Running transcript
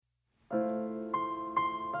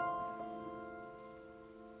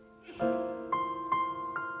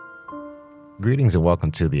Greetings and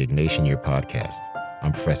welcome to the Ignatian Year Podcast.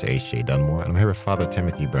 I'm Professor H.J. Dunmore, and I'm here with Father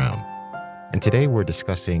Timothy Brown. And today we're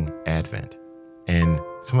discussing Advent and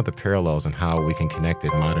some of the parallels and how we can connect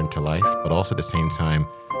it modern to life, but also at the same time,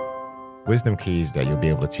 wisdom keys that you'll be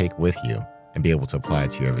able to take with you and be able to apply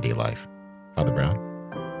it to your everyday life. Father Brown?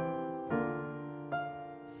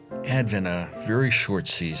 Advent, a very short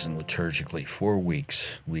season liturgically, 4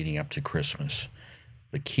 weeks leading up to Christmas.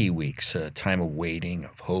 The key weeks, a time of waiting,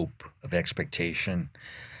 of hope, of expectation,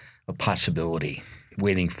 of possibility,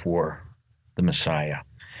 waiting for the Messiah.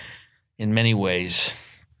 In many ways,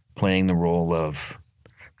 playing the role of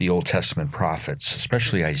the Old Testament prophets,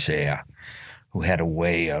 especially Isaiah, who had a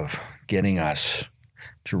way of getting us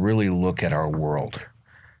to really look at our world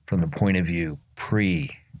from the point of view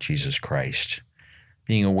pre-Jesus Christ,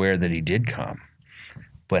 being aware that he did come,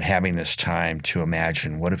 but having this time to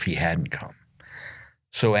imagine, what if he hadn't come?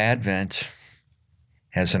 So Advent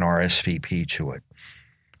has an RSVP to it.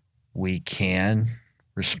 We can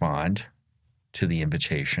respond to the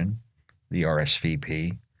invitation, the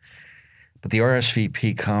RSVP, but the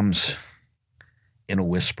RSVP comes in a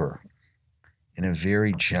whisper, in a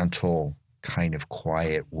very gentle, kind of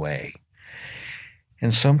quiet way.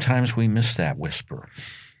 And sometimes we miss that whisper,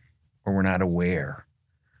 or we're not aware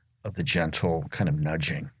of the gentle kind of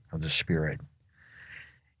nudging of the Spirit.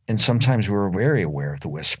 And sometimes we're very aware of the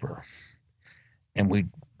whisper, and we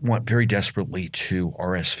want very desperately to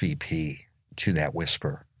RSVP to that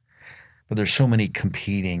whisper. But there's so many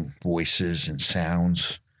competing voices and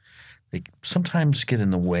sounds. They sometimes get in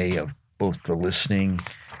the way of both the listening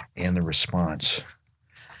and the response.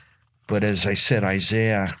 But as I said,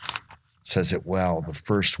 Isaiah says it well. The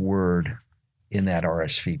first word in that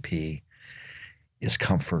RSVP is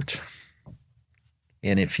comfort.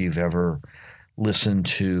 And if you've ever listened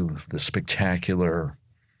to the spectacular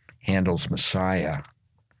Handel's Messiah,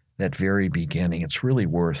 that very beginning, it's really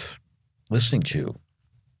worth listening to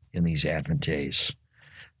in these Advent days.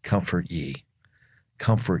 Comfort ye,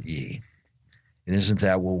 comfort ye. And isn't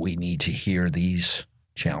that what we need to hear these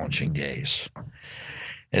challenging days?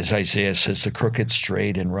 As Isaiah says, the crooked,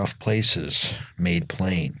 straight, and rough places made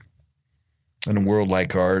plain. In a world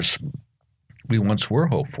like ours, we once were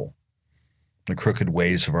hopeful. The crooked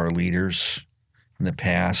ways of our leaders in the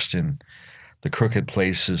past and the crooked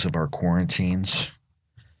places of our quarantines,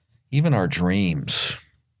 even our dreams,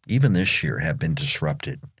 even this year, have been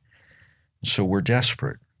disrupted. So we're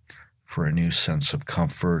desperate for a new sense of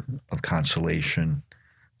comfort, of consolation,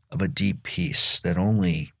 of a deep peace that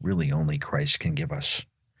really only Christ can give us.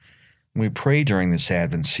 We pray during this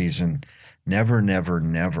Advent season, never, never,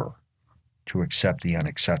 never to accept the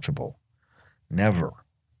unacceptable. Never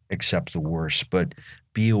accept the worst, but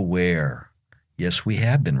be aware. Yes, we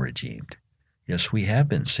have been redeemed. Yes, we have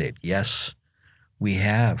been saved. Yes, we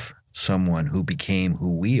have someone who became who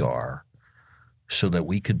we are so that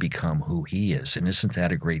we could become who he is. And isn't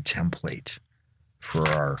that a great template for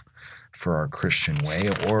our Christian way,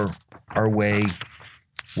 or our way,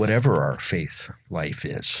 whatever our faith life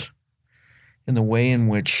is? In the way in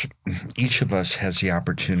which each of us has the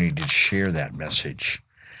opportunity to share that message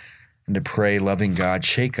and to pray, loving God,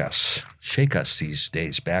 shake us these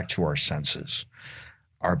days back to our senses,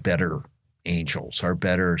 our better angels, our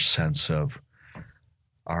better sense of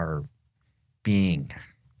our being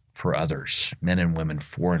for others, men and women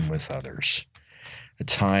for and with others. A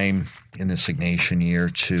time in this Ignatian year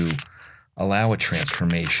to allow a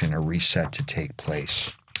transformation, a reset to take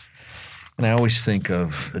place. And I always think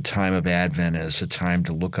of the time of Advent as a time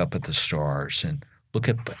to look up at the stars and look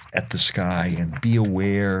at the sky and be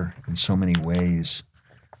aware in so many ways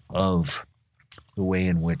of the way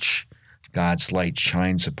in which God's light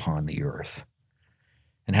shines upon the earth,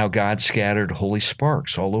 and how God scattered holy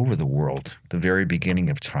sparks all over the world, the very beginning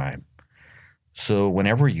of time. So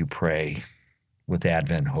whenever you pray with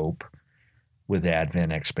Advent hope, with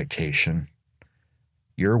Advent expectation,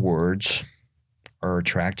 your words are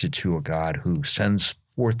attracted to a God who sends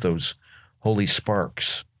forth those holy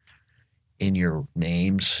sparks in your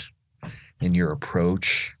names, in your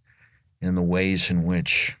approach, in the ways in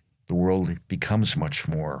which the world becomes much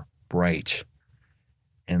more bright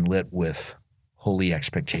and lit with holy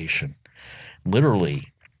expectation. Literally,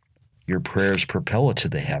 your prayers propel it to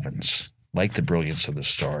the heavens, like the brilliance of the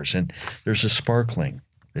stars, and there's a sparkling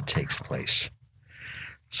that takes place.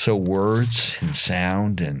 So words and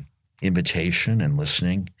sound and invitation and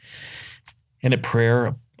listening, and a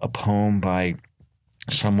prayer, a poem by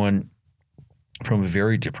someone from a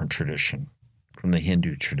very different tradition, from the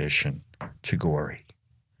Hindu tradition, Tagore.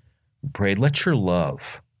 Pray, let your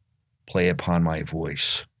love play upon my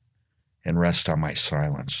voice and rest on my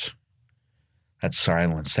silence. that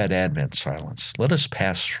silence, that Advent silence. Let us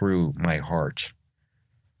pass through my heart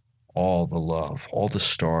all the love, all the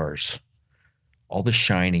stars, all the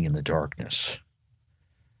shining in the darkness.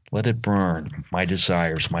 Let it burn my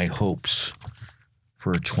desires, my hopes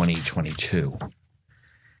for 2022.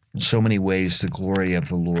 In so many ways, the glory of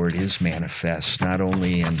the Lord is manifest, not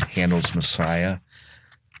only in Handel's Messiah,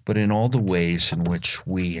 but in all the ways in which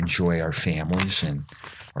we enjoy our families and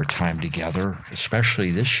our time together,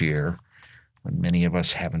 especially this year when many of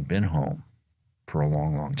us haven't been home for a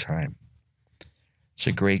long, long time. It's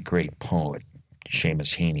a great, great poet,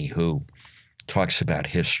 Seamus Heaney, who talks about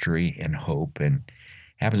history and hope and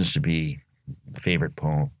happens to be the favorite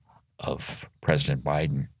poem of President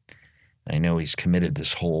Biden. I know he's committed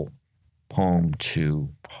this whole poem to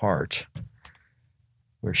heart,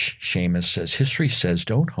 where Seamus says, history says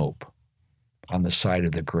don't hope on the side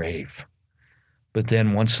of the grave. But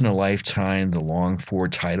then once in a lifetime, the longed-for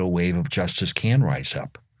tidal wave of justice can rise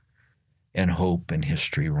up, and hope and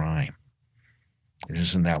history rhyme.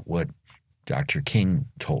 Isn't that what Dr. King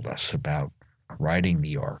told us about riding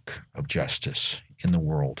the arc of justice in the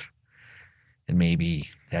world? And maybe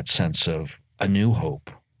that sense of a new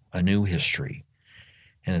hope, a new history.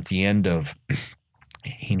 And at the end of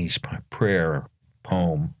Heaney's prayer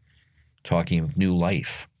poem, talking of new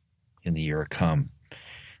life in the year to come,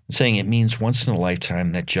 and saying it means once in a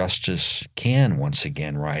lifetime that justice can once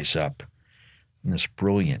again rise up. In this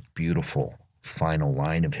brilliant, beautiful final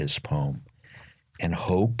line of his poem, and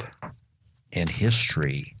hope and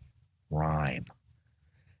history rhyme.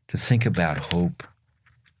 To think about hope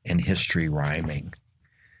and history rhyming,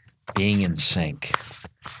 being in sync,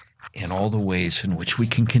 and all the ways in which we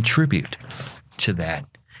can contribute to that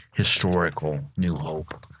historical new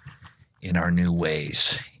hope in our new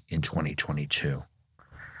ways in 2022.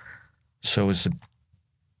 So as the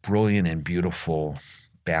brilliant and beautiful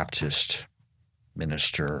Baptist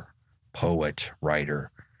minister, poet,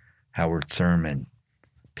 writer, Howard Thurman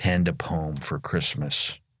penned a poem for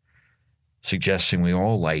Christmas, suggesting we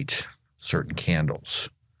all light certain candles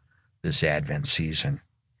this Advent season,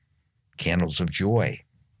 candles of joy,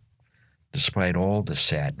 despite all the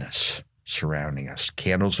sadness surrounding us,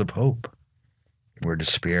 candles of hope, where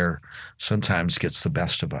despair sometimes gets the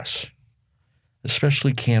best of us,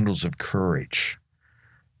 especially candles of courage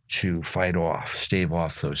to fight off, stave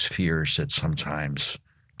off those fears that sometimes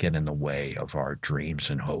get in the way of our dreams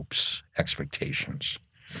and hopes, expectations.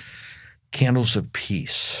 Candles of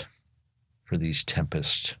peace for these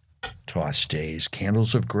tempest-tossed days,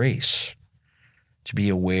 candles of grace to be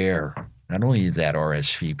aware not only of that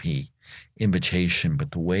RSVP invitation,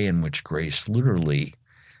 but the way in which grace literally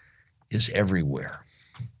is everywhere,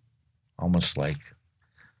 almost like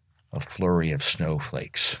a flurry of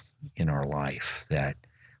snowflakes in our life that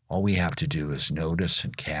all we have to do is notice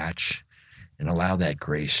and catch and allow that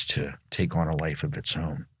grace to take on a life of its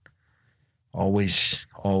own. Always,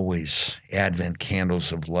 always Advent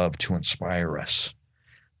candles of love to inspire us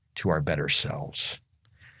to our better selves.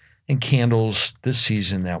 And candles this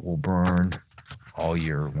season that will burn all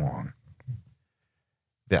year long.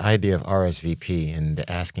 The idea of RSVP and the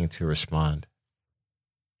asking to respond.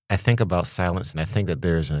 I think about silence, and I think that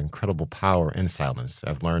there's an incredible power in silence.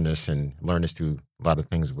 I've learned this through a lot of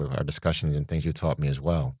things with our discussions and things you taught me as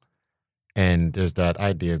well. And there's that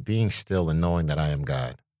idea of being still and knowing that I am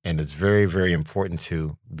God. And it's very, very important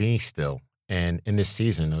to being still. And in this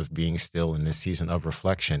season of being still, in this season of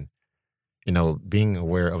reflection, being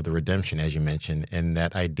aware of the redemption, as you mentioned, and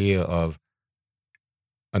that idea of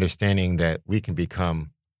understanding that we can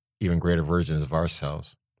become even greater versions of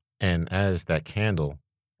ourselves. And as that candle,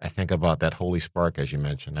 I think about that holy spark, as you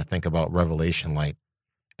mentioned. I think about revelation light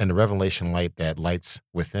and the revelation light that lights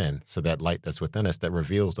within. So that light that's within us that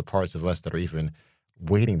reveals the parts of us that are even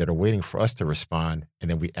waiting for us to respond. And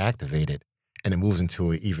then we activate it and it moves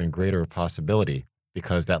into an even greater possibility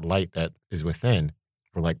because that light that is within,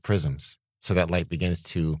 we're like prisms. So that light begins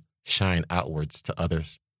to shine outwards to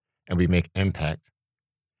others and we make impact.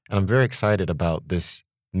 And I'm very excited about this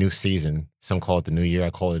new season. Some call it the new year. I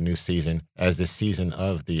call it a new season as this season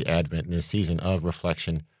of the Advent and this season of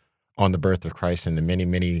reflection on the birth of Christ and the many,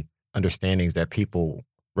 many understandings that people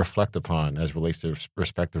reflect upon as relates to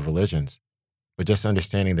respective religions. But just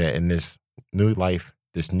understanding that in this new life,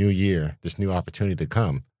 this new year, this new opportunity to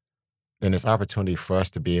come, then it's opportunity for us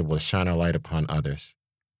to be able to shine our light upon others.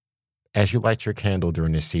 As you light your candle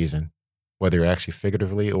during this season, whether you're actually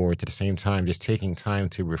figuratively or at the same time, just taking time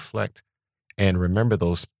to reflect and remember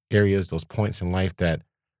those areas, those points in life that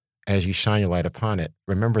as you shine your light upon it,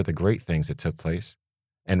 remember the great things that took place.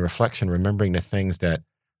 And reflection, remembering the things that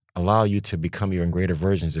allow you to become even greater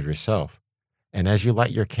versions of yourself. And as you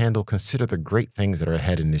light your candle, consider the great things that are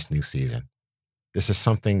ahead in this new season. This is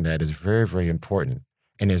something that is very, very important.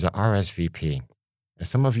 And there's a RSVP. And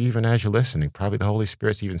some of you, even as you're listening, probably the Holy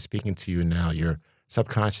Spirit's even speaking to you now. Your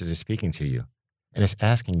subconscious is speaking to you. And it's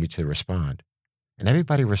asking you to respond. And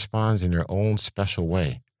everybody responds in their own special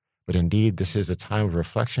way. But indeed, this is a time of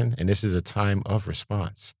reflection, and this is a time of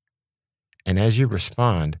response. And as you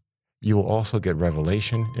respond, you will also get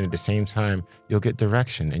revelation. And at the same time, you'll get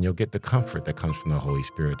direction, and you'll get the comfort that comes from the Holy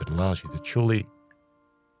Spirit that allows you to truly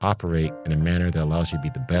operate in a manner that allows you to be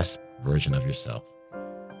the best version of yourself.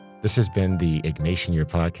 This has been the Ignatian Year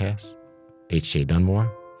Podcast. H.J.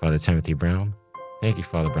 Dunmore, Father Timothy Brown. Thank you,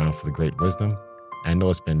 Father Brown, for the great wisdom. I know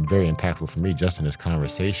it's been very impactful for me just in this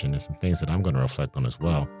conversation and some things that I'm going to reflect on as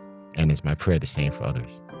well. And it's my prayer the same for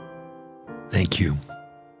others. Thank you.